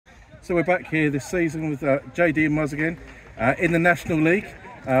So we're back here this season with JD and Muzz again in the National League.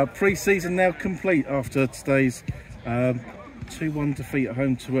 Pre-season now complete after today's 2-1 defeat at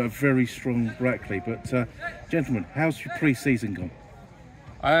home to a very strong Brackley. But gentlemen, how's your pre-season gone?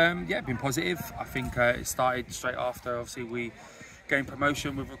 Yeah, been positive. I think it started straight after, obviously, we gained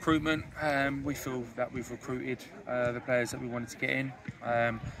promotion with recruitment. We feel that we've recruited the players that we wanted to get in,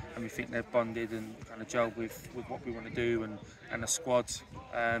 and we think they've bonded and kind of gelled with what we want to do and the squad.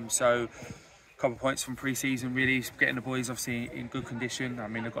 So a couple of points from pre-season, really getting the boys obviously in good condition. I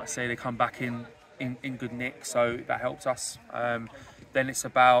mean, I've got to say they come back in good nick, so that helps us. Then it's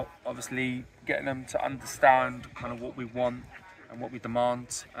about obviously getting them to understand kind of what we want and what we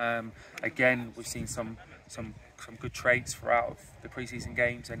demand. Again, we've seen some good traits throughout the pre-season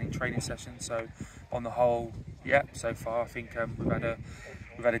games and in training sessions. So on the whole, yeah, so far I think we've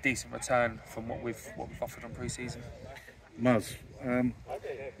had a decent return from what we've offered on pre-season. Muzz,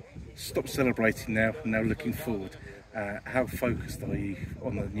 stop celebrating now. Now looking forward. How focused are you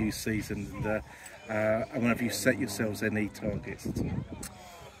on the new season, and have you set yourselves any targets?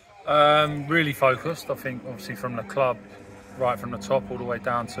 Really focused. I think obviously from the club, right from the top all the way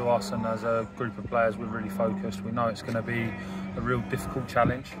down to us, and as a group of players we're really focused. We know it's going to be a real difficult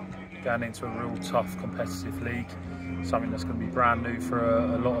challenge, going into a real tough competitive league, something that's going to be brand new for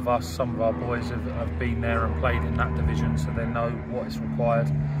a lot of us. Some of our boys have been there and played in that division, so they know what is required.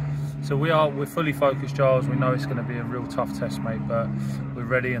 So we're fully focused, Giles. We know it's going to be a real tough test, mate, but we're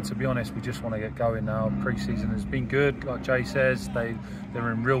ready, and to be honest, we just want to get going now. Pre-season has been good, like Jay says.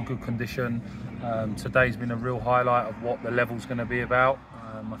 They're in real good condition. Today's been a real highlight of what the level's going to be about.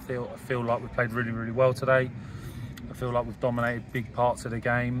 I feel like we played really, really well today. I feel like we've dominated big parts of the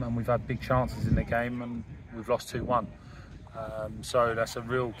game, and we've had big chances in the game, and we've lost 2-1. So that's a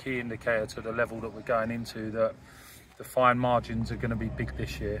real key indicator to the level that we're going into, that the fine margins are going to be big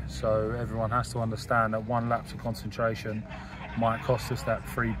this year. So everyone has to understand that one lapse of concentration might cost us that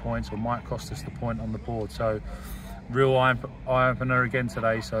 3 points, or might cost us the point on the board. So real eye-opener again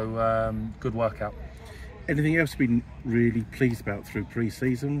today, so good workout. Anything else you've been really pleased about through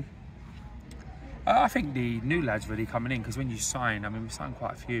pre-season? I think the new lads really coming in, because when you sign, I mean, we've signed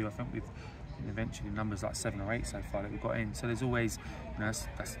quite a few. I think we've eventually numbers like 7 or 8 so far that we've got in. So there's always, you know,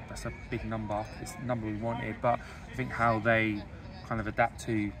 that's a big number. It's the number we wanted, but I think how they kind of adapt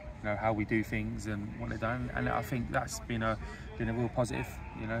to, you know, how we do things and what they've done, and I think that's been a real positive.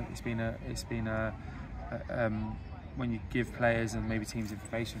 You know, it's been a when you give players and maybe teams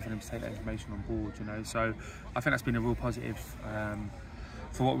information, for them to take that information on board, you know. So I think that's been a real positive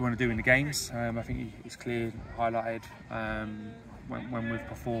for what we want to do in the games. I think it's clear, highlighted when we've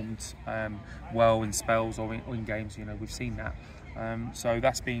performed well in spells or in games. You know, we've seen that. So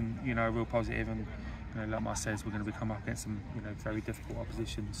that's been, you know, a real positive. And you know, like Mark says, we're going to be come up against some, you know, very difficult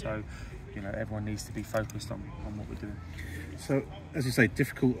opposition. So you know, everyone needs to be focused on what we're doing. So as you say,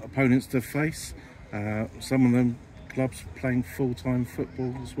 difficult opponents to face. Some of them clubs playing full-time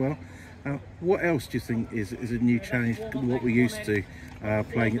football as well. What else do you think is a new challenge than what we're used to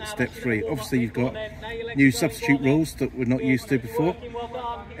playing at step 3? Obviously you've got new substitute rules that we're not used to before.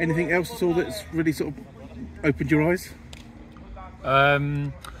 Anything else at all that's really sort of opened your eyes?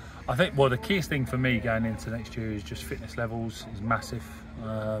 I think, well, the keyest thing for me going into next year is just fitness levels is massive.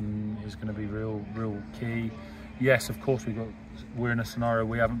 It's going to be real key. Yes, of course, we're in a scenario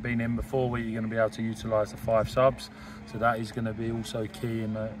we haven't been in before, where you're going to be able to utilise the 5 subs. So that is going to be also key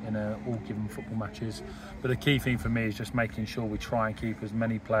in all given football matches. But the key thing for me is just making sure we try and keep as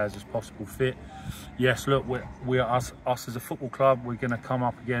many players as possible fit. Yes, look, we're us as a football club. We're going to come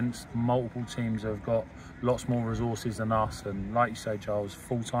up against multiple teams that have got lots more resources than us, and like you say, Charles,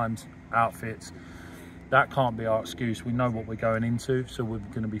 full-time outfits. That can't be our excuse. We know what we're going into, so we're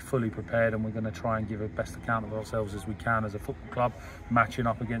going to be fully prepared, and we're going to try and give the best account of ourselves as we can as a football club, matching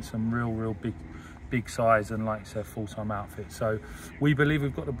up against some real big size and, like you said, full-time outfits. So we believe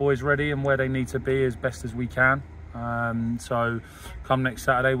we've got the boys ready and where they need to be as best as we can. So come next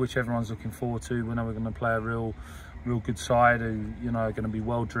Saturday, which everyone's looking forward to, we know we're going to play a real good side who, you know, are going to be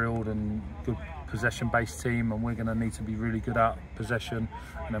well drilled and good possession-based team, and we're going to need to be really good at possession,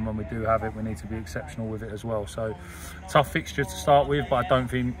 and then when we do have it, we need to be exceptional with it as well. So tough fixture to start with, but I don't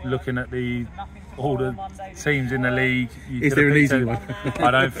think, looking at all the teams in the league, is there an easy one?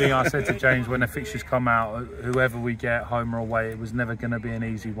 I don't think. I said to James when the fixtures come out, whoever we get, home or away, it was never going to be an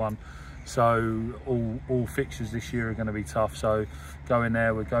easy one. So all fixtures this year are going to be tough. So go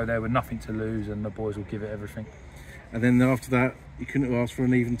there with nothing to lose, and the boys will give it everything. And then after that, you couldn't have asked for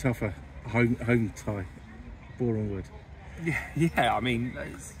an even tougher home tie. Boreham Wood. Yeah. I mean,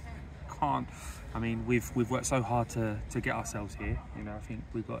 I mean, we've worked so hard to get ourselves here. You know, I think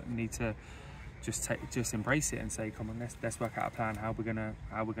need to just embrace it and say, come on, let's work out a plan how we're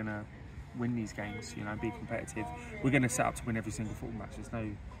gonna win these games. You know, be competitive. We're gonna set up to win every single football match.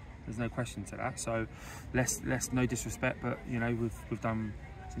 There's no question to that. So let's no disrespect, but you know, we've done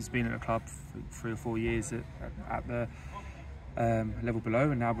since being at the club for 3 or 4 years at the level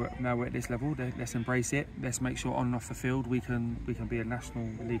below, and now we're at this level. Let's embrace it. Let's make sure on and off the field we can be a national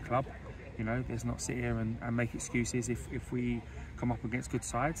league club. You know, let's not sit here and make excuses. If we come up against good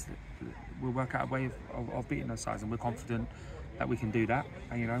sides, we'll work out a way of beating those sides, and we're confident that we can do that.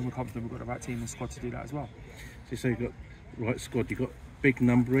 And you know, we're confident we've got the right team and squad to do that as well. So you say you've got the right squad. You've got big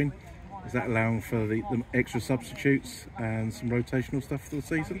numbering. Is that allowing for the extra substitutes and some rotational stuff for the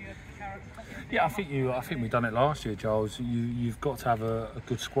season? Yeah, I think we've done it last year, Giles. You've got to have a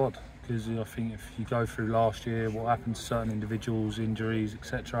good squad, because I think if you go through last year, what happened to certain individuals, injuries,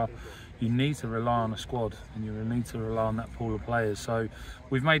 etc., you need to rely on a squad, and you need to rely on that pool of players. So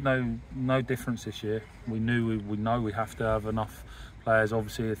we've made no difference this year. We know we have to have enough players.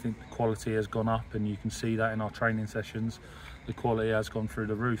 Obviously, I think the quality has gone up, and you can see that in our training sessions. The quality has gone through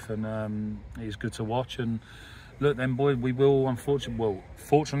the roof, and it's good to watch. And look, then boys, we will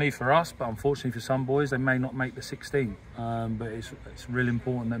fortunately for us, but unfortunately for some boys, they may not make the 16. But it's really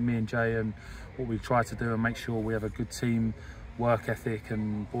important that me and Jay and what we try to do and make sure we have a good team work ethic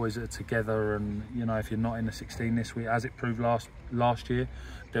and boys that are together. And you know, if you're not in the 16 this week, as it proved last year,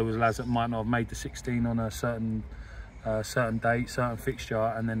 there was lads that might not have made the 16 on a certain date, certain fixture,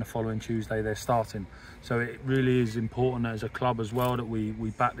 and then the following Tuesday they're starting. So it really is important as a club as well that we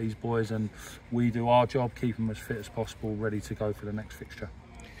back these boys and we do our job, keep them as fit as possible, ready to go for the next fixture.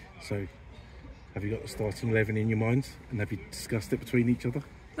 So have you got the starting 11 in your minds, and have you discussed it between each other?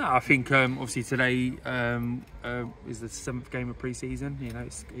 No, I think obviously today is the 7th game of pre-season. You know,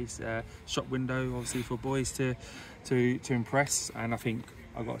 it's a shop window obviously for boys to impress, and I think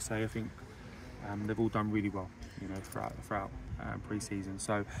I've got to say, I think they've all done really well, you know, throughout pre-season.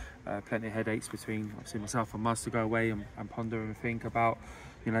 So plenty of headaches between obviously myself and Muzz to go away and ponder and think about,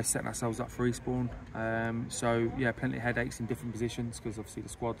 you know, setting ourselves up for Eastbourne. So yeah, plenty of headaches in different positions, because obviously the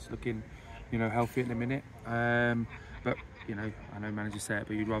squad's looking, you know, healthy at the minute. But you know, I know managers say it,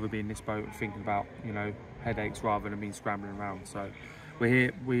 but you'd rather be in this boat thinking about, you know, headaches rather than being scrambling around. So we're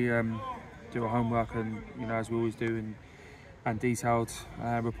here, we do our homework, and you know, as we always do, and detailed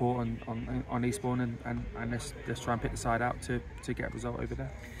report on Eastbourne, and let's try and pick the side out to get a result over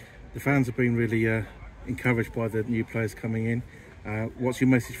there. The fans have been really encouraged by the new players coming in. What's your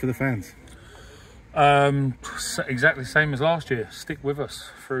message for the fans? Exactly the same as last year. Stick with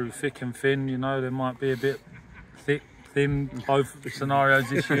us through thick and thin. You know, there might be a bit thick, thin, both scenarios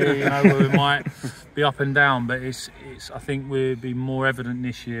this year, you know, where we might be up and down, but I think we'll be more evident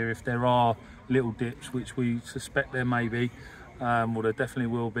this year if there are little dips, which we suspect there may be, well, there definitely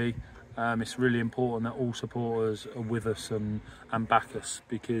will be. It's really important that all supporters are with us and back us,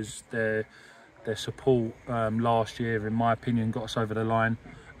 because their support last year, in my opinion, got us over the line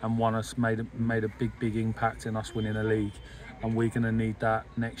and made a big impact in us winning a league, and we're going to need that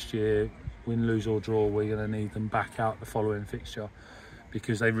next year. Win, lose or draw, we're going to need them back out the following fixture,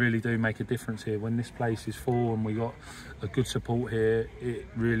 because they really do make a difference here. When this place is full and we got a good support here, it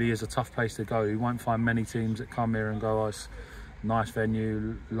really is a tough place to go. You won't find many teams that come here and go, oh, it's a nice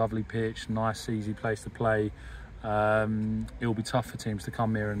venue, lovely pitch, nice easy place to play. It'll be tough for teams to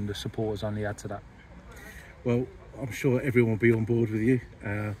come here, and the supporters only add to that. Well, I'm sure everyone will be on board with you.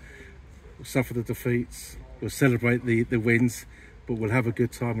 We'll suffer the defeats, we'll celebrate the wins, but we'll have a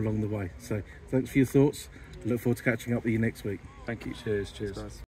good time along the way. So thanks for your thoughts. I look forward to catching up with you next week. Thank you. Cheers.